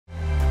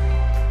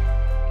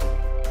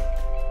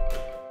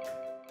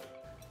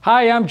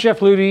Hi, I'm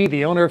Jeff Ludy,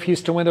 the owner of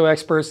Houston Window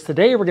Experts.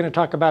 Today we're going to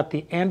talk about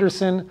the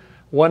Andersen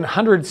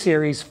 100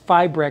 Series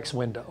Fibrex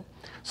window.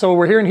 So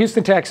we're here in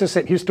Houston, Texas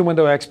at Houston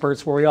Window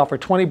Experts, where we offer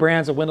 20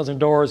 brands of windows and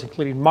doors,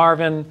 including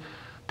Marvin,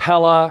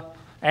 Pella,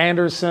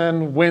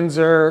 Andersen,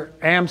 Windsor,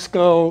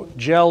 Amsco,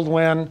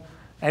 Geldwin,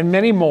 and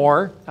many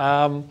more.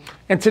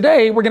 And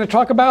today we're going to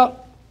talk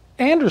about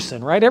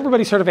Andersen, right?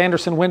 Everybody's heard of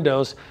Andersen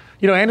windows.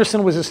 You know,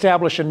 Andersen was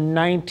established in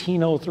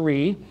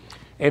 1903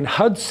 in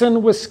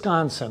Hudson,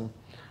 Wisconsin.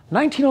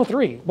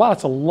 1903. Wow,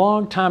 that's a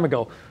long time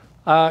ago.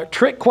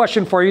 Trick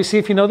question for you, see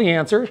if you know the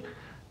answer.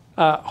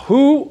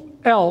 Who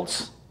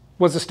else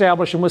was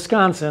established in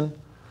Wisconsin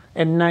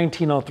in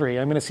 1903?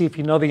 I'm going to see if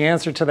you know the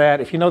answer to that.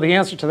 If you know the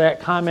answer to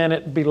that, comment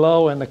it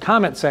below in the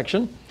comment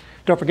section.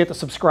 Don't forget to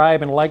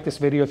subscribe and like this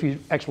video if you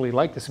actually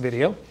like this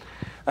video.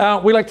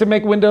 We like to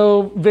make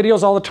window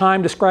videos all the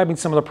time describing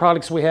some of the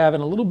products we have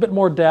in a little bit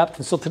more depth.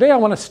 And so today I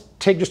want to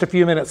take just a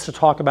few minutes to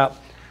talk about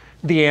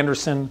the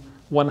Andersen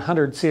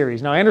 100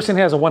 series. Now Andersen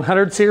has a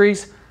 100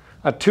 series,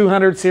 a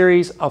 200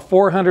 series, a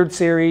 400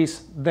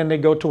 series, then they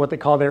go to what they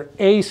call their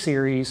A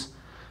series,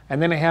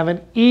 and then they have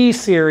an E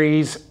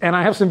series, and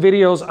I have some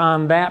videos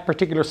on that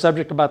particular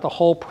subject about the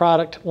whole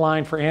product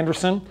line for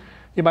Andersen.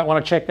 You might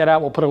want to check that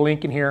out. We'll put a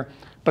link in here.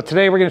 But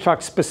today we're going to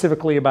talk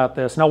specifically about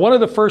this. Now, one of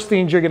the first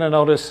things you're going to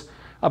notice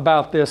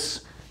about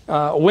this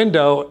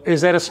window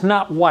is that it's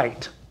not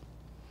white.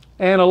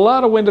 And a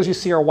lot of windows you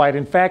see are white.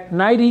 In fact,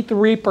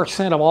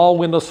 93% of all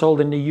windows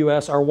sold in the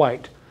US are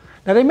white.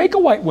 Now they make a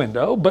white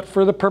window, but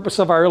for the purpose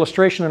of our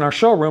illustration in our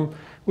showroom,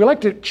 we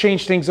like to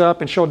change things up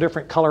and show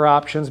different color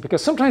options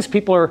because sometimes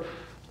people are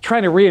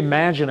trying to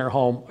reimagine their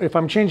home. If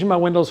I'm changing my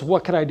windows,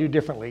 what could I do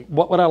differently?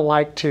 What would I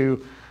like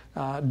to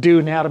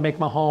do now to make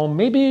my home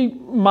maybe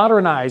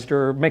modernized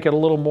or make it a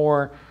little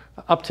more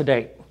up to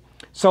date?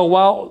 So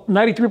while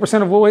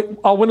 93%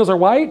 of all windows are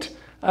white,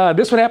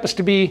 this one happens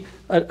to be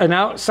an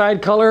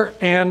outside color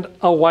and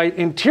a white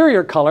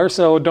interior color.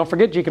 So don't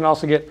forget, you can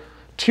also get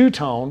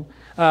two-tone.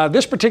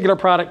 This particular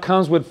product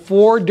comes with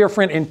 4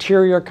 different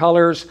interior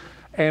colors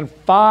and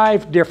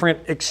 5 different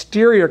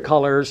exterior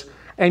colors,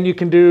 and you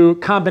can do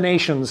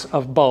combinations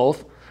of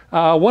both.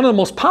 One of the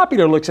most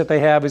popular looks that they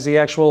have is the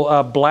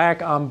actual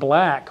black on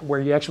black, where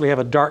you actually have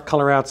a dark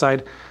color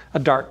outside, a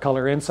dark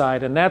color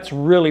inside, and that's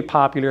really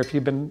popular if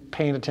you've been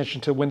paying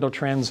attention to window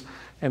trends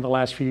in the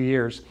last few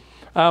years.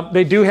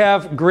 They do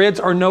have grids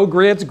or no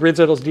grids. Grids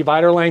are those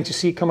divider lines you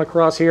see come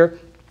across here.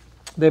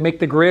 They make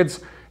the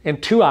grids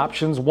in 2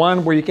 options.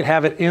 One where you can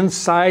have it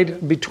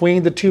inside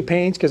between the 2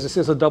 panes, because this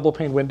is a double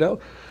pane window,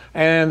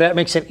 and that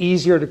makes it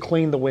easier to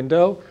clean the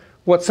window.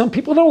 What some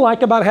people don't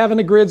like about having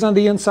the grids on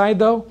the inside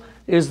though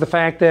is the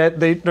fact that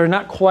they're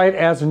not quite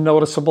as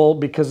noticeable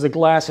because the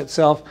glass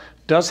itself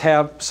does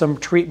have some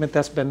treatment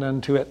that's been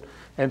done to it.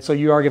 And so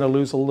you are going to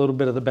lose a little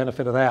bit of the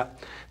benefit of that.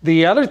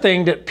 The other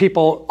thing that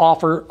people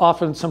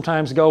often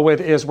sometimes go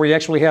with is where you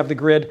actually have the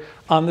grid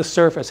on the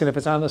surface. And if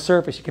it's on the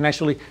surface, you can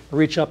actually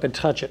reach up and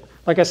touch it.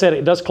 Like I said,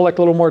 it does collect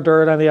a little more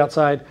dirt on the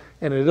outside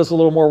and it does a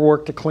little more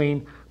work to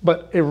clean,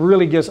 but it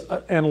really gives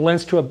and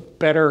lends to a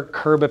better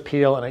curb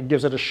appeal, and it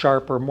gives it a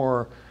sharper,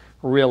 more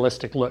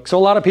realistic look. So a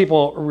lot of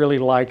people really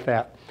like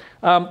that.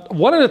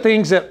 One of the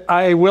things that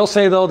I will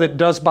say though that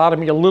does bother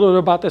me a little bit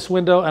about this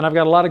window, and I've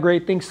got a lot of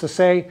great things to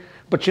say,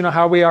 but you know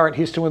how we are at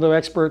Houston Window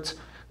Experts.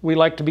 We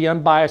like to be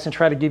unbiased and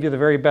try to give you the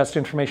very best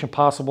information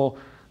possible.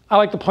 I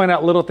like to point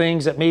out little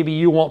things that maybe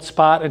you won't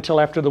spot until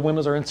after the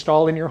windows are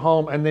installed in your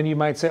home, and then you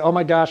might say, oh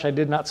my gosh, I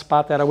did not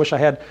spot that. I wish I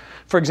had.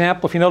 For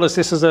example, if you notice,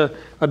 this is a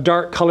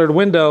dark colored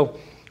window,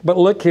 but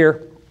look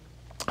here,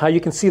 how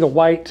you can see the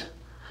white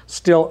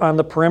still on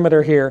the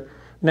perimeter here.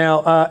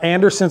 Now,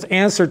 Andersen's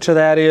answer to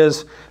that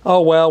is,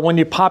 oh well, when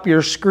you pop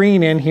your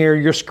screen in here,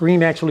 your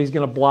screen actually is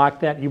going to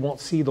block that. You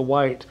won't see the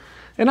white.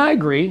 And I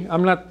agree.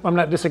 I'm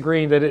not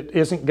disagreeing that it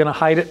isn't going to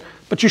hide it,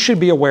 but you should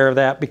be aware of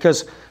that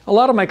because a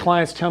lot of my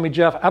clients tell me,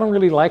 Jeff, I don't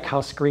really like how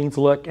screens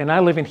look, and I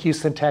live in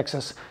Houston,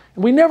 Texas,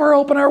 and we never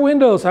open our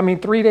windows. I mean,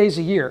 3 days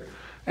a year.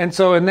 And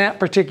so in that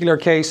particular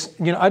case,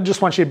 you know, I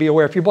just want you to be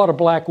aware. If you bought a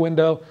black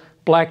window,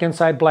 black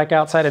inside, black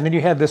outside, and then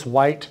you had this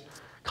white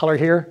color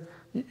here,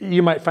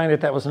 you might find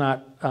that was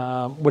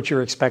not what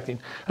you're expecting.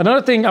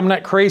 Another thing I'm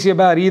not crazy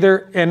about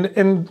either,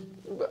 and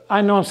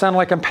I know I'm sounding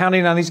like I'm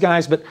pounding on these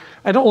guys, but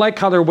I don't like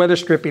how their weather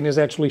stripping is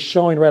actually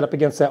showing right up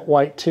against that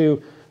white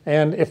too.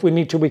 And if we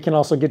need to, we can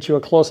also get you a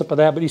close-up of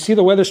that. But you see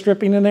the weather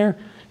stripping in there?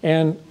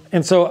 And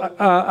so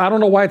I don't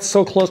know why it's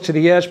so close to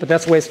the edge, but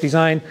that's the way it's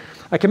designed.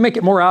 I can make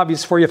it more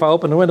obvious for you if I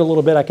open the window a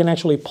little bit. I can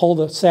actually pull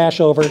the sash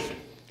over.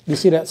 You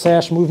see that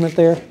sash movement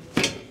there?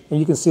 And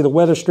you can see the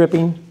weather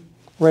stripping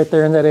right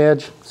there in that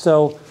edge.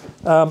 So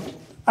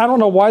I don't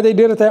know why they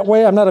did it that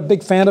way. I'm not a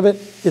big fan of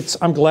it.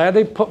 I'm glad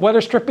they put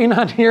weather stripping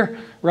on here,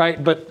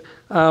 right? But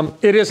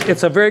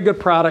it's a very good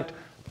product.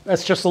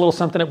 That's just a little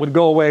something that would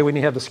go away when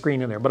you have the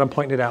screen in there, but I'm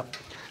pointing it out.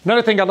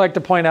 Another thing I'd like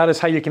to point out is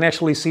how you can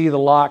actually see the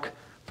lock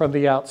from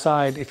the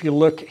outside. If you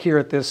look here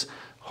at this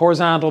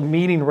horizontal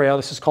meeting rail,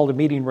 this is called a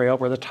meeting rail,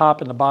 where the top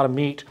and the bottom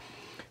meet,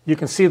 you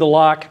can see the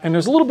lock, and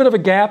there's a little bit of a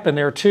gap in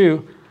there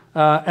too.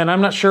 And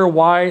I'm not sure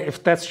why,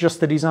 if that's just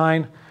the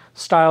design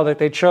style that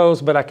they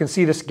chose, but I can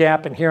see this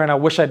gap in here, and I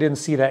wish I didn't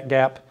see that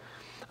gap.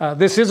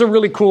 This is a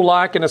really cool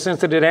lock in the sense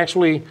that it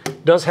actually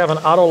does have an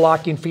auto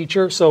locking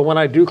feature. So when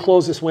I do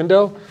close this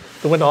window,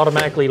 the window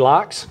automatically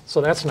locks. So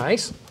that's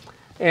nice.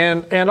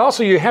 And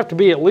also you have to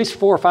be at least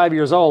 4 or 5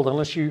 years old,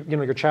 unless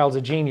your child's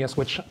a genius,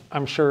 which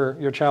I'm sure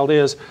your child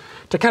is,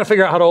 to kind of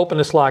figure out how to open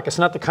this lock. It's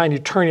not the kind you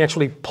turn, you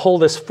actually pull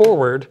this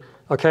forward,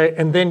 okay,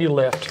 and then you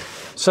lift.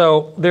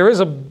 So there is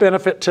a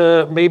benefit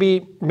to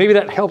maybe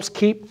that helps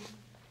keep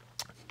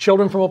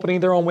children from opening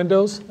their own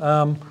windows.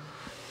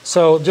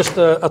 So just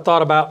a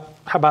thought about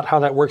how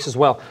that works as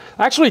well.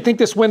 I actually think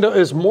this window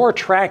is more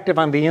attractive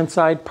on the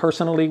inside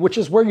personally, which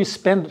is where you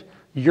spend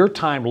your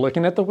time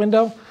looking at the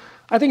window.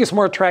 I think it's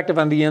more attractive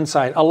on the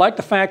inside. I like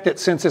the fact that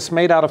since it's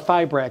made out of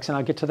Fibrex, and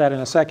I'll get to that in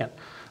a second,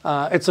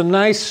 it's a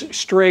nice,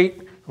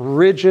 straight,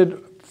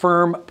 rigid,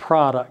 firm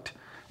product.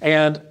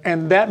 And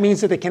that means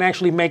that they can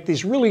actually make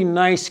these really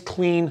nice,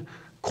 clean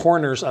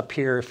corners up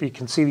here, if you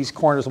can see these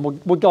corners. And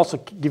we'll also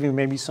give you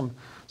maybe some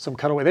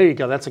cutaway. There you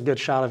go, that's a good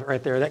shot of it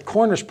right there. That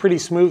corner's pretty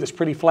smooth, it's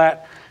pretty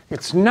flat.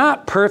 It's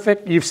not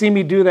perfect. You've seen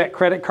me do that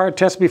credit card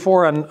test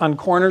before on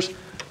corners.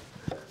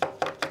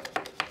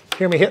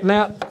 Hear me hitting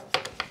that?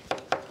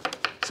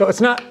 So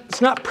it's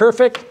not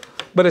perfect,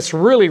 but it's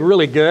really,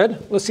 really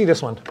good. Let's see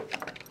this one.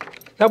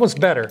 That one's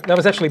better. That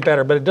was actually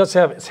better, but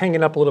it's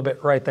hanging up a little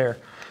bit right there.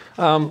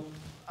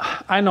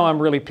 I know I'm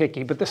really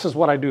picky, but this is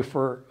what I do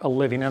for a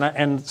living,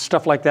 and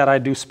stuff like that I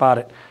do spot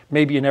it.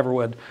 Maybe you never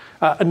would.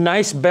 A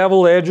nice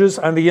bevel edges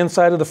on the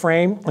inside of the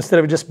frame. Instead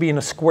of just being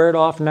a squared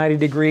off 90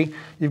 degree,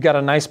 you've got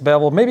a nice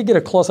bevel. Maybe get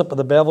a close up of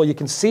the bevel. You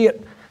can see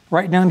it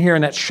right down here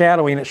in that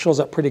shadowing. It shows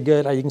up pretty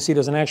good. You can see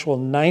there's an actual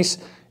nice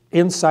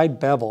inside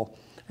bevel.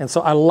 And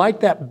so I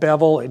like that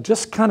bevel. It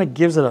just kind of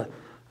gives it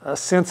a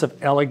sense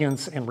of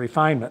elegance and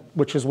refinement,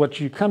 which is what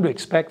you come to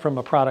expect from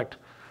a product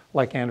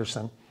like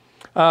Andersen.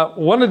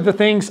 One of the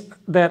things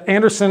that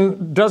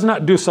Andersen does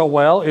not do so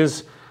well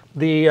is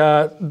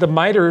the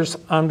miters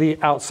on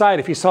the outside.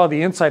 If you saw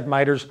the inside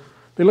miters,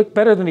 they look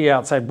better than the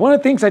outside. One of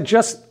the things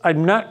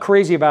I'm not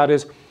crazy about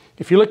is,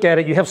 if you look at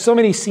it, you have so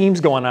many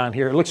seams going on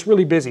here. It looks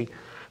really busy.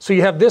 So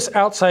you have this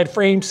outside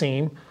frame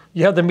seam,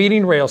 you have the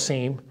meeting rail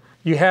seam,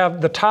 you have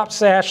the top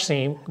sash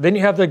seam, then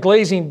you have the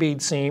glazing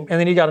bead seam, and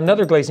then you got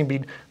another glazing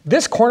bead.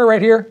 This corner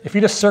right here, if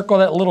you just circle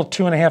that little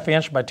 2.5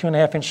 inch by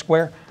 2.5 inch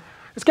square,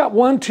 it's got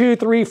 1, 2,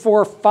 3,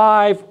 4,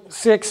 5,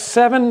 6,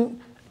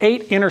 7,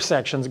 8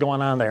 intersections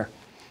going on there.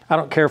 I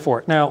don't care for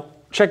it. Now,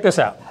 check this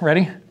out.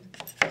 Ready?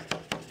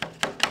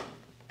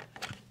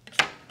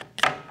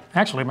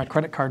 Actually, my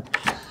credit card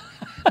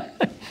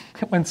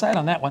went inside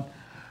on that one.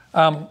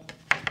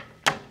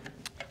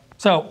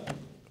 So,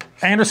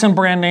 Andersen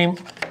brand name,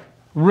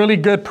 really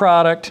good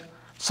product.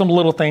 Some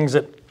little things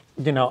that,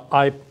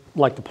 I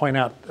like to point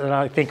out that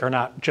I think are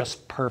not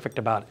just perfect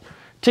about it.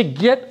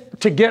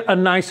 To get a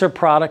nicer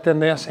product than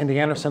this in the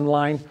Andersen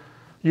line,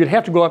 you'd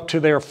have to go up to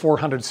their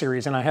 400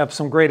 series, and I have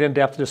some great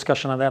in-depth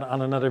discussion on that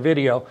on another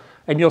video,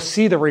 and you'll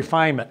see the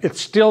refinement.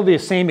 It's still the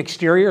same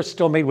exterior, it's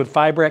still made with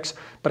Fibrex,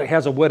 but it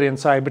has a wood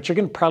inside, but you're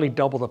gonna probably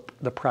double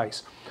the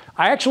price.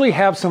 I actually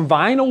have some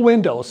vinyl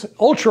windows,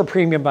 ultra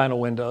premium vinyl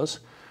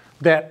windows,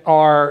 that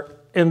are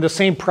in the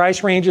same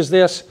price range as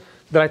this,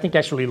 that I think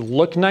actually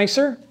look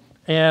nicer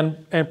and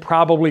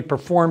probably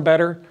perform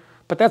better,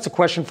 but that's a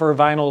question for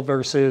vinyl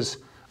versus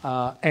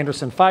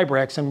Andersen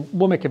Fibrex, and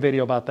we'll make a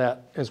video about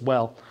that as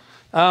well.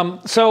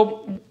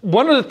 So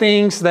one of the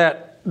things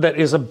that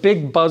is a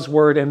big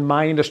buzzword in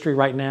my industry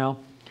right now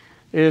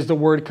is the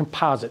word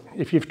composite.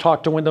 If you've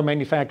talked to window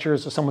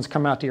manufacturers or someone's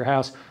come out to your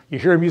house, you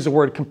hear them use the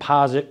word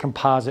composite,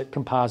 composite,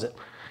 composite.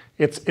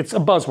 It's a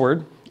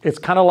buzzword. It's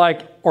kind of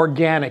like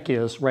organic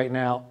is right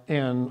now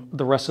in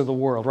the rest of the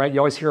world, right? You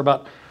always hear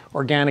about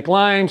organic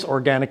limes,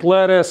 organic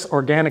lettuce,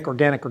 organic,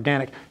 organic,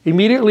 organic.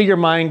 Immediately your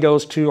mind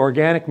goes to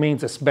organic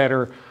means it's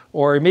better,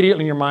 or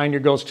immediately in your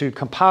mind goes to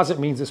composite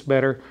means it's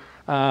better.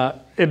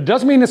 It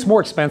does mean it's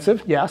more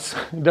expensive, yes.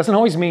 It doesn't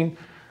always mean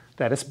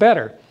that it's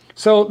better.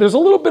 So there's a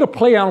little bit of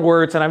play on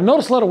words, and I've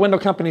noticed a lot of window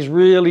companies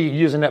really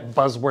using that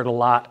buzzword a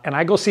lot. And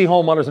I go see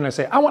homeowners and I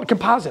say, I want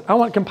composite, I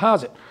want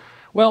composite.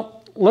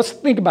 Well, let's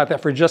think about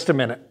that for just a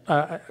minute.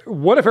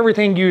 What if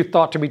everything you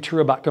thought to be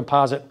true about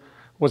composite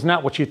was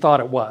not what you thought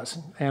it was?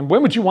 And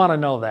when would you want to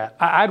know that?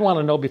 I'd want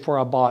to know before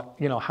I bought,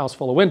 a house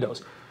full of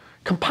windows.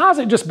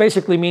 Composite just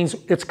basically means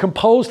it's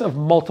composed of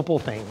multiple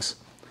things.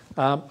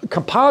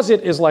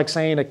 Composite is like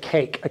saying a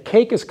cake. A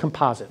cake is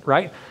composite,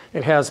 right?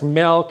 It has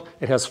milk,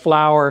 it has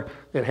flour,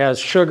 it has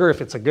sugar.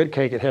 If it's a good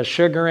cake, it has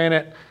sugar in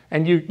it.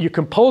 And you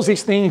compose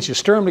these things, you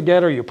stir them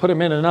together, you put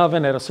them in an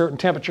oven at a certain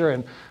temperature,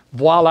 and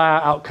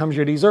voila, out comes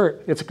your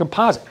dessert. It's a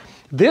composite.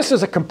 This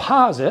is a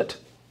composite,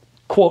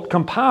 quote,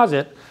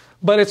 composite,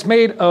 but it's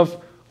made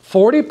of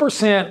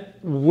 40%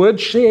 wood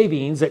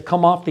shavings that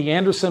come off the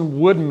Andersen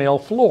wood mill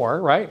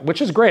floor, right?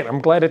 Which is great. I'm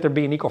glad that they're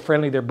being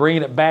eco-friendly. They're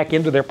bringing it back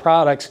into their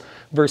products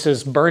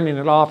versus burning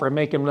it off or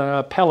making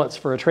pellets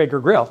for a Traeger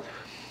grill.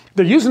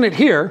 They're using it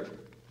here,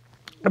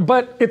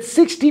 but it's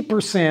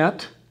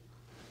 60%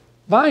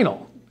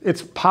 Vinyl,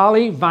 it's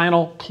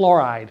polyvinyl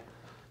chloride.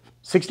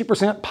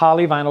 60%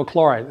 polyvinyl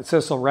chloride. It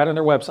says so right on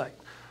their website.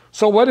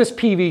 So what is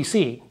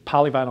PVC,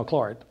 polyvinyl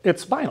chloride?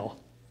 It's vinyl,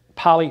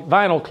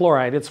 polyvinyl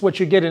chloride. It's what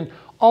you get in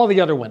all the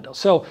other windows.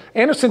 So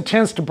Andersen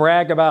tends to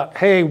brag about,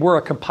 hey, we're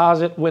a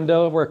composite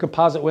window. We're a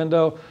composite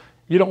window.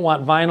 You don't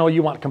want vinyl,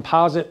 you want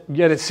composite.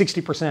 Yet it's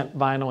 60%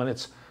 vinyl and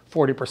it's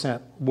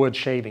 40% wood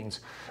shavings.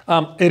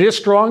 It is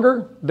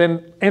stronger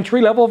than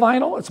entry-level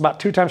vinyl. It's about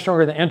 2 times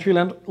stronger than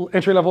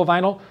entry-level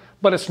vinyl,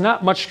 but it's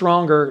not much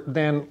stronger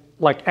than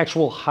like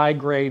actual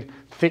high-grade,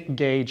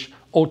 thick-gauge,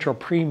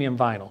 ultra-premium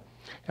vinyl.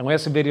 And we have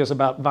some videos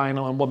about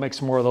vinyl, and we'll make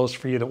some more of those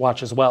for you to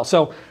watch as well.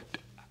 So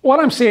what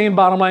I'm saying,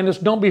 bottom line, is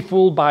don't be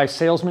fooled by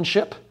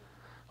salesmanship.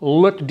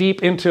 Look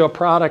deep into a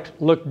product,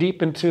 look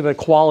deep into the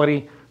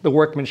quality, the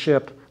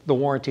workmanship, the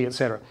warranty,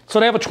 etc.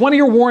 So they have a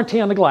 20-year warranty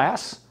on the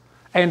glass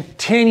and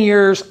 10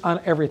 years on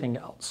everything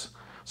else.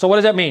 So what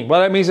does that mean?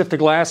 Well, that means if the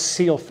glass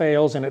seal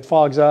fails and it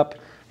fogs up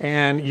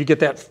and you get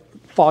that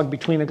fog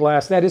between the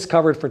glass, that is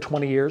covered for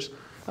 20 years.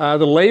 The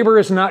labor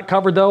is not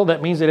covered though.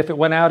 That means that if it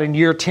went out in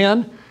year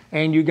 10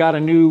 and you got a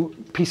new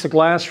piece of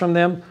glass from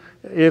them,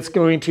 it's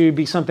going to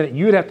be something that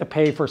you'd have to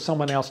pay for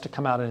someone else to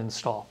come out and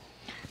install.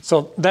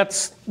 So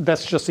that's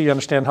just so you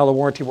understand how the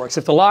warranty works.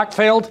 If the lock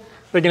failed,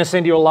 they're going to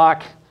send you a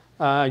lock,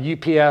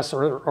 UPS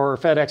or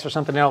FedEx or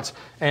something else,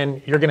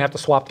 and you're going to have to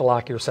swap the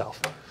lock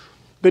yourself.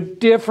 The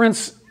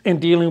difference in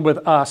dealing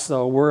with us,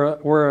 though,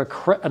 we're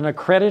an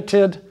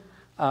accredited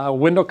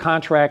window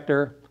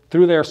contractor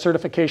through their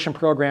certification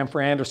program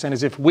for Andersen,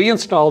 is if we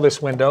install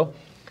this window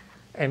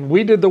and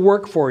we did the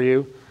work for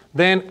you,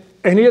 then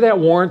any of that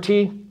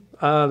warranty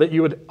that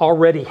you would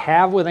already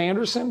have with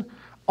Andersen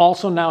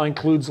also now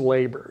includes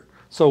labor.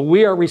 So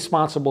we are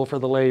responsible for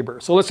the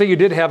labor. So let's say you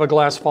did have a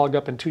glass fogged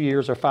up in 2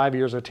 years or 5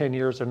 years or 10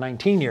 years or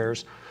 19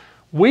 years.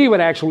 We would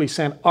actually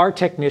send our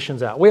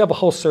technicians out. We have a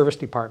whole service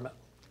department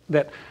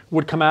that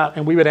would come out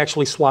and we would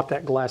actually swap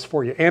that glass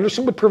for you.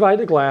 Andersen would provide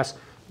the glass,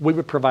 we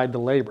would provide the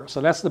labor.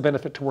 So that's the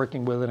benefit to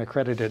working with an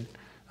accredited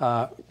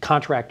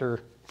contractor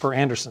for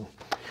Andersen.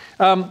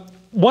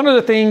 One of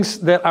the things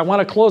that I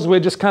want to close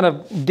with, just kind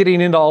of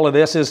getting into all of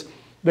this, is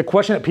the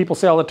question that people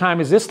say all the time,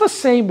 is this the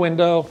same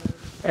window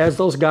as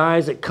those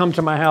guys that come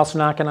to my house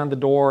knocking on the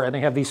door and they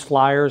have these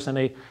flyers and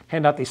they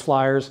hand out these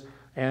flyers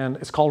and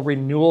it's called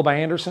Renewal by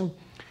Andersen?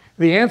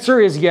 The answer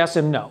is yes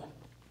and no.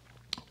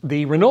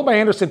 The Renewal by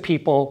Andersen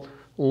people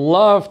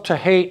love to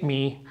hate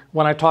me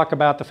when I talk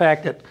about the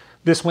fact that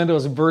this window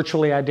is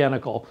virtually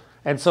identical.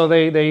 And so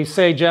they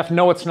say, Jeff,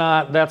 no, it's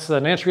not. That's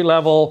an entry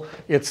level.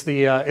 It's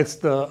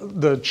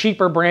the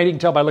cheaper brand. You can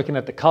tell by looking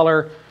at the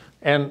color.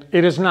 And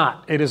it is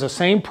not. It is the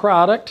same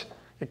product.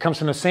 It comes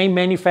from the same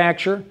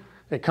manufacturer.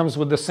 It comes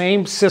with the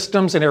same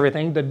systems and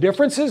everything. The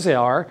differences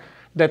are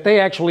that they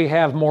actually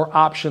have more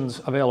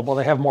options available.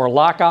 They have more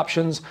lock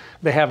options.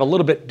 They have a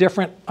little bit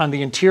different on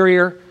the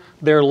interior.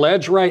 Their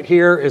ledge right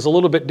here is a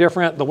little bit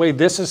different. The way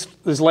this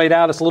is laid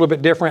out is a little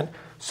bit different.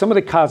 Some of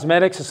the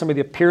cosmetics and some of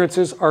the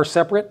appearances are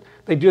separate.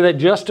 They do that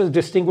just to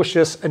distinguish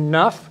this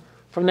enough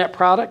from that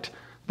product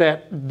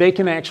that they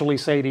can actually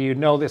say to you,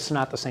 no, this is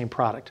not the same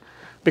product.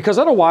 Because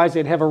otherwise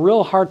they'd have a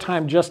real hard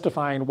time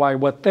justifying why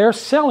what they're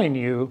selling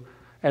you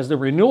as the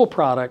Renewal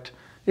product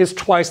is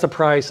twice the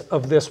price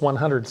of this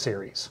 100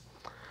 series.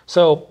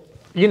 So,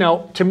 you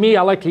know, to me,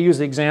 I like to use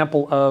the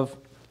example of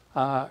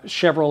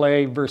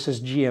Chevrolet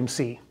versus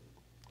GMC,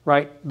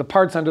 right? The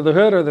parts under the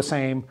hood are the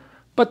same,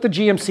 but the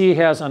GMC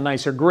has a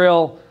nicer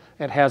grille,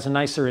 it has a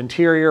nicer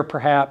interior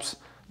perhaps,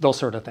 those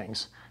sort of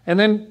things. And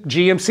then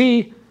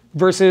GMC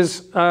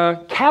versus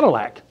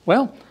Cadillac.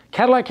 Well,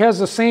 Cadillac has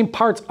the same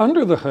parts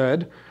under the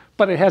hood,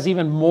 but it has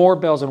even more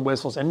bells and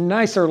whistles and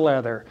nicer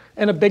leather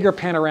and a bigger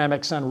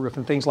panoramic sunroof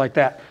and things like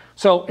that.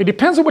 So it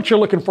depends on what you're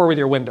looking for with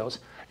your windows.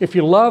 If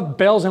you love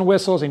bells and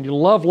whistles and you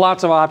love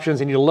lots of options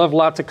and you love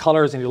lots of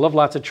colors and you love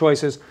lots of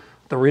choices,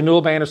 the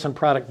Renewal by Andersen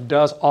product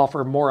does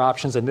offer more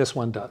options than this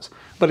one does.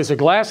 But is the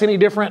glass any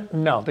different?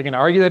 No. They're going to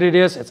argue that it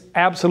is. It's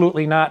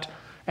absolutely not.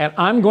 And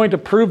I'm going to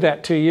prove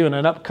that to you in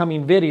an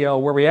upcoming video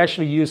where we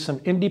actually use some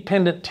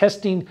independent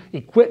testing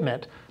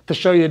equipment to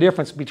show you the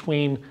difference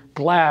between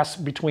glass,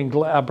 between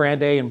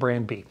brand A and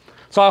brand B.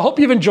 So I hope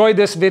you've enjoyed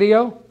this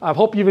video. I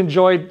hope you've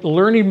enjoyed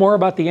learning more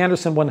about the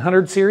Andersen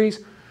 100 series.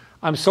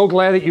 I'm so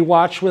glad that you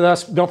watched with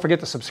us. Don't forget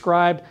to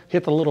subscribe,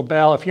 hit the little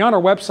bell. If you're on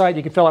our website,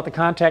 you can fill out the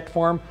contact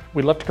form.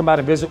 We'd love to come out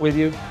and visit with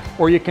you.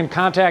 Or you can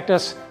contact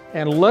us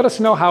and let us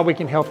know how we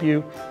can help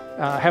you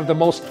have the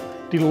most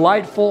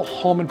delightful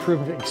home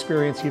improvement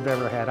experience you've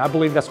ever had. I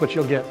believe that's what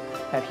you'll get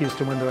at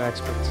Houston Window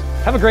Experts.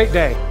 Have a great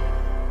day.